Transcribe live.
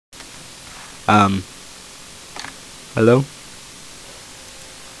Hello?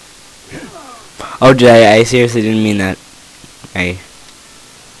 Oh, I seriously didn't mean that. That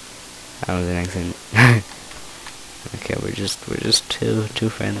was an accident. Okay, we're just two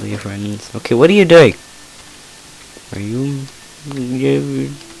friendly friends. Okay, what are you doing? Are you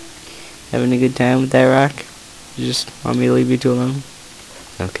having a good time with that rock? You just want me to leave you two alone?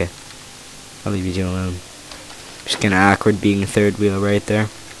 Okay, I'll leave you two alone. Just kinda awkward being a third wheel right there.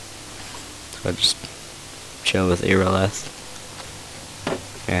 So I'll just chill with Irreless.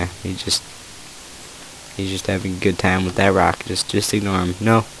 Yeah, he's just having a good time with that rock. Just ignore him.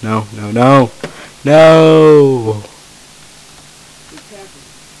 No. No! Be careful.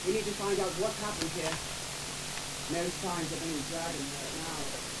 We need to find out what happened here. No signs of any dragon right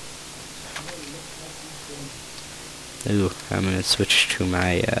now. Ooh, I'm gonna switch to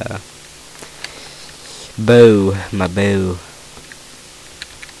my bow. My bow.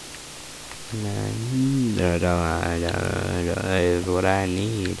 That is what I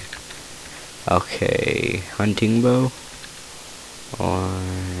need. Okay, hunting bow or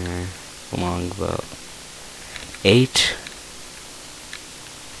longbow. 8,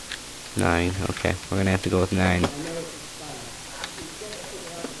 9. Okay, we're gonna have to go with 9.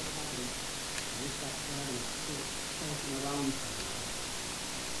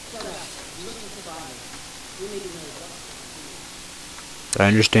 I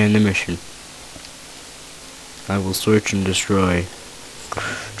understand the mission. I will search and destroy.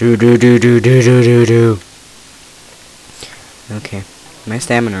 Do. Okay. My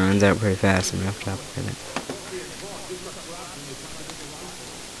stamina runs out pretty fast. I'm gonna have to upgrade it.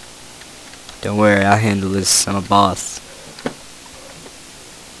 Don't worry, I'll handle this. I'm a boss.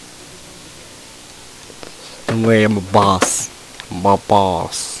 Don't worry, I'm a boss. I'm a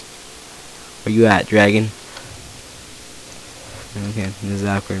boss. Where you at, dragon? Okay, this is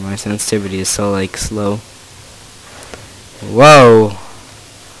awkward. My sensitivity is so, like, slow. Whoa!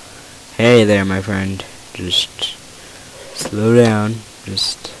 Hey there, my friend. Just slow down.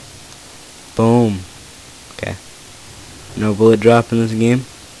 Just boom. Okay. No bullet drop in this game.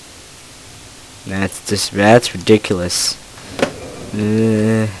 That's ridiculous.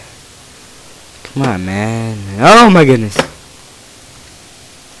 Come on, man. Oh my goodness.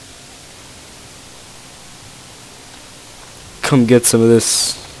 Come get some of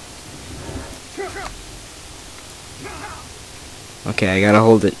this. Okay, I gotta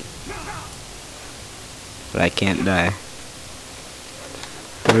hold it. But I can't die.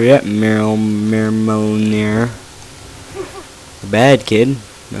 Hurry up, Mirmonier. Bad kid,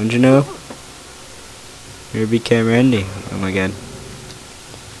 don't you know? Here became Randy. Oh my god.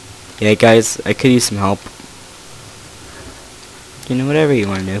 Yeah, guys, I could use some help. You know, whatever you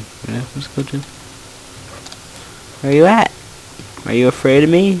wanna do. You know, let's go to. Where you at? Are you afraid of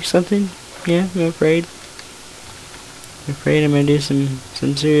me or something? Yeah, I'm afraid. I'm afraid I'm gonna do some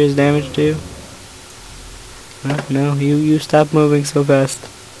serious damage to you. No, you stop moving so fast.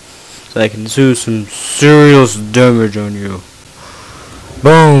 So I can do some serious damage on you.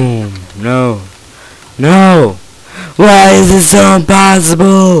 Boom! No. No! Why is it so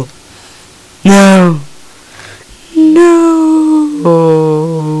impossible? No! No!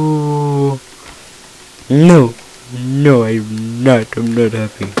 No! No, I'm not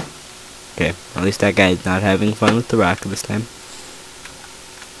happy. Okay, at least that guy's not having fun with the rock this time.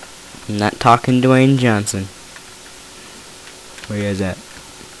 I'm not talking Dwayne Johnson. Where you guys at?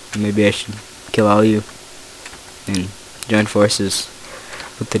 Maybe I should kill all you and join forces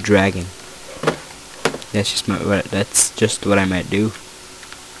with the dragon. That's just what I might do.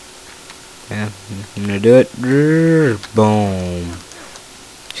 Yeah, I'm gonna do it. Boom.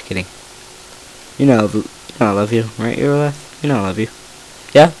 Just kidding. You know I love you, right? You're left. You know I love you.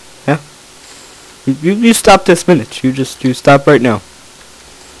 Yeah. You stop this minute. You stop right now.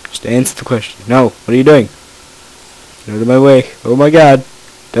 Just answer the question. No. What are you doing? Get out of my way. Oh my god.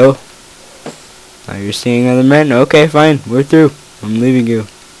 No. Now you're seeing other men? Okay, fine. We're through. I'm leaving you.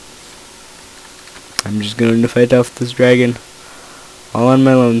 I'm just going to fight off this dragon. All on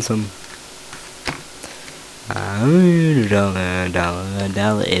my lonesome.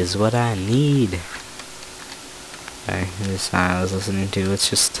 $1 is what I need. Alright, this song I was listening to, it's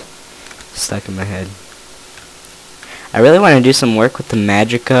just stuck in my head. I really want to do some work with the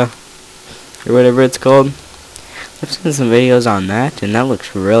Magica, or whatever it's called. I've seen some videos on that, and that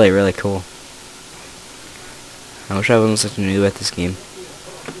looks really, really cool. I wish I wasn't such a noob at this game.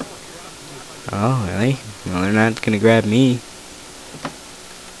 Oh, really? Well, they're not gonna grab me.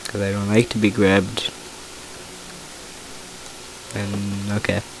 Because I don't like to be grabbed. And,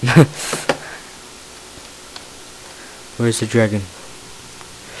 okay. Where's the dragon?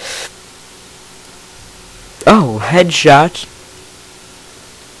 Oh, headshot.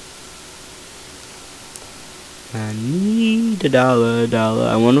 I need a dollar.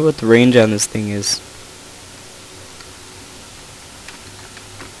 I wonder what the range on this thing is.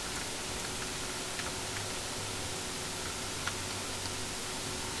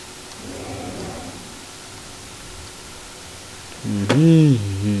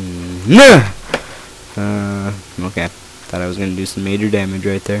 Okay. Thought I was gonna do some major damage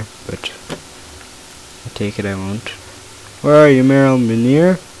right there, but I take it I won't. Where are you, Meryl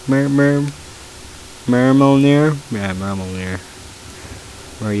Munir? Meryl Munir? Yeah, Meryl Munir.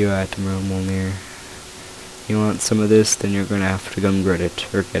 Where are you at, Meryl Munir? You want some of this? Then you're gonna have to come get it,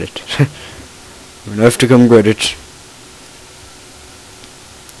 or get it. You're gonna have to come get it.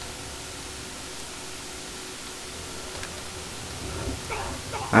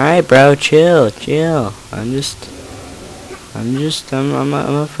 Alright, bro, chill. I'm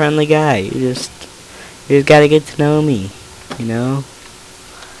a friendly guy. You just gotta get to know me, you know?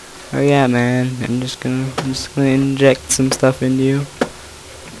 Oh yeah, man. I'm just gonna inject some stuff into you.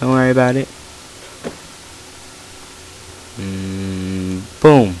 Don't worry about it.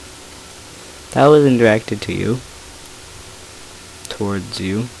 Boom. That wasn't directed to you. Towards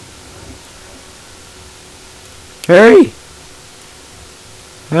you. Hurry!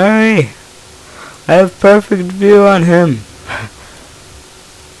 Hurry! I have perfect view on him.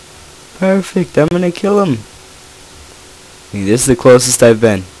 Perfect, I'm gonna kill him. This is the closest I've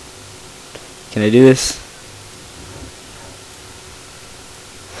been. Can I do this?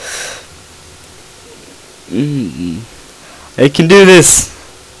 I can do this.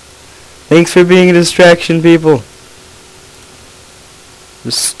 Thanks for being a distraction, people.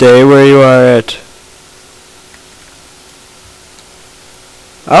 Just stay where you are at.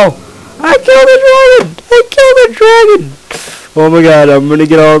 Oh! I killed a dragon! I killed a dragon! Oh my god, I'm gonna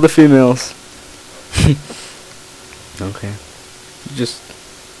get all the females. Okay. Just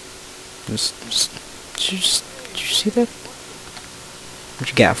did you see that? What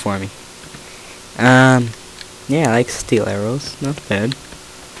you got for me? Yeah, I like steel arrows. Not bad.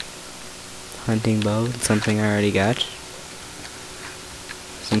 Hunting bow, something I already got.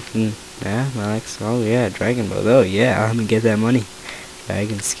 Something, yeah, I like, oh yeah, dragon bow. Oh yeah, I'm gonna get that money.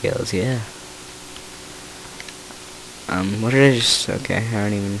 Dragon scales, yeah. What did I just, okay, I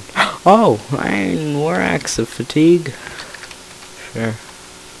don't even, oh, iron war axe of fatigue. Sure.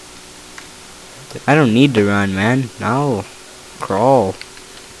 I don't need to run, man. No. Crawl.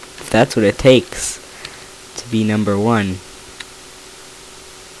 If that's what it takes to be #1.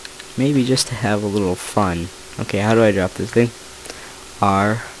 Maybe just to have a little fun. Okay, how do I drop this thing?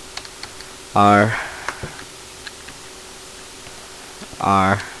 R.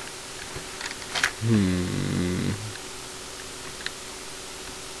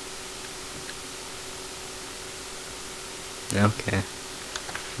 Okay.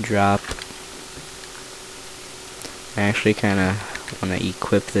 Drop. I actually kinda wanna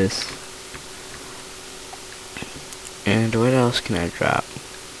equip this. And what else can I drop?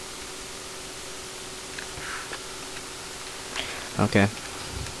 Okay.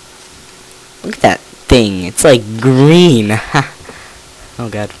 Look at that thing. It's like green. Oh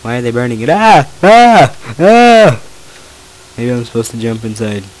god, why are they burning it? Ah! Maybe I'm supposed to jump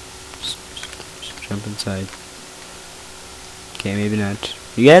inside. Just jump inside. Okay, maybe not.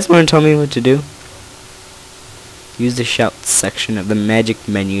 You guys want to tell me what to do? Use the shout section of the magic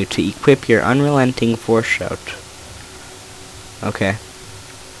menu to equip your unrelenting force shout. Okay.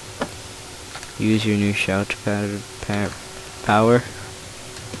 Use your new shout power.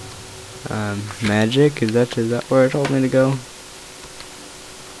 Magic, is that where it told me to go?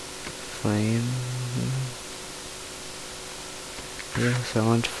 Flame. Yes, I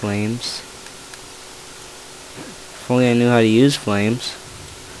want flames. If only I knew how to use flames.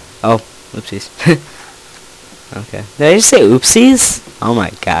 Oh, whoopsies. Okay. Did I just say oopsies? Oh my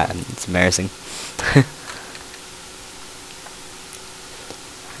god, it's embarrassing.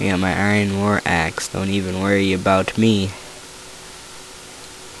 I got my iron war axe. Don't even worry about me.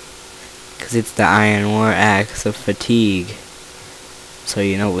 Cause it's the iron war axe of fatigue. So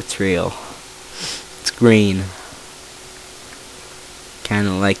you know it's real. It's green.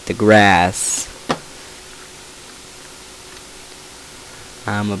 Kinda like the grass.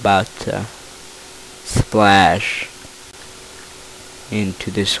 I'm about to splash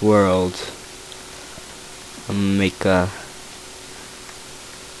into this world. I'm gonna make a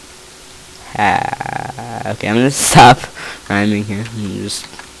okay, I'm gonna stop rhyming here. I'm gonna just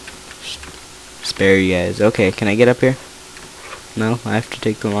spare you guys. Okay, can I get up here? No, I have to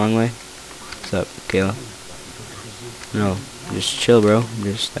take the long way. What's up, Kayla? No, just chill, bro.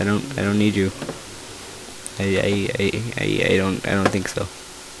 I don't need you. I don't think so.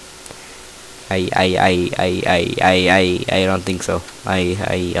 I don't think so.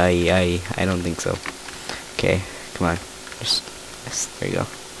 I don't think so. Okay, come on. Just, yes, there you go.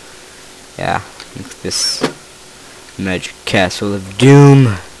 Yeah, this magic castle of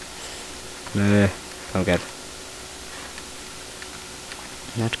doom. Oh god.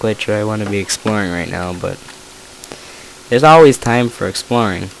 Not quite sure I want to be exploring right now, but there's always time for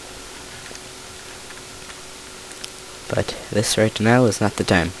exploring. But this right now is not the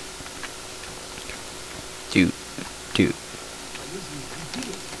time. Do.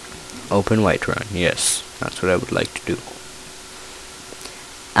 Open Whiterun. Yes, that's what I would like to do.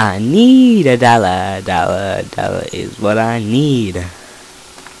 I need a dollar. Dollar is what I need.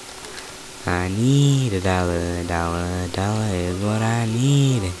 I need a dollar. Dollar is what I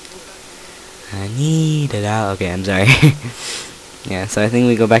need. I need a dollar. Okay, I'm sorry. Yeah, so I think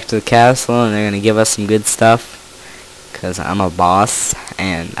we go back to the castle and they're gonna give us some good stuff. Cause I'm a boss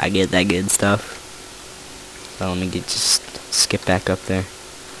and I get that good stuff. So let me just skip back up there.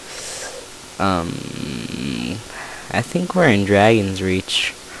 I think we're in Dragon's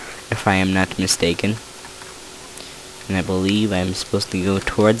Reach, if I am not mistaken. And I believe I'm supposed to go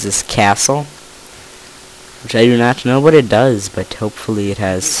towards this castle, which I do not know what it does, but hopefully it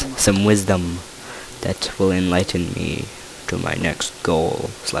has some wisdom that will enlighten me to my next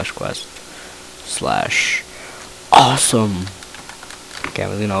goal slash quest slash awesome. Okay, I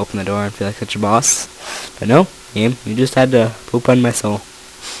was gonna open the door and feel like such a boss, but no, game, you just had to poop on my soul.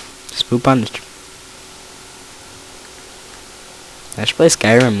 Just poop on it. I should play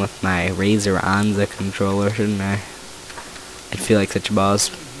Skyrim with my Razer Anza controller, shouldn't I? I'd feel like such a boss.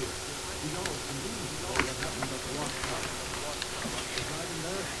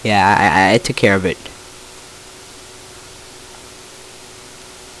 Yeah, I took care of it.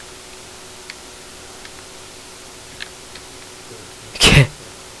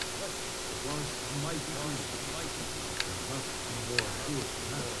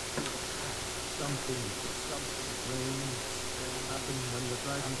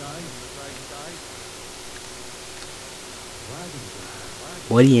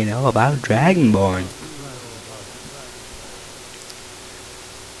 What do you know about Dragonborn?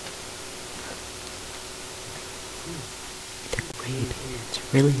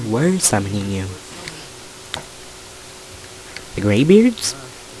 It's really worth summoning you. The Greybeards?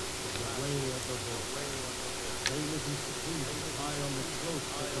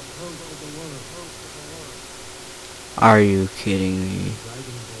 Are you kidding me?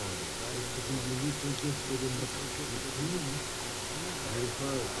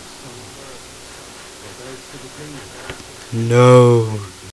 No.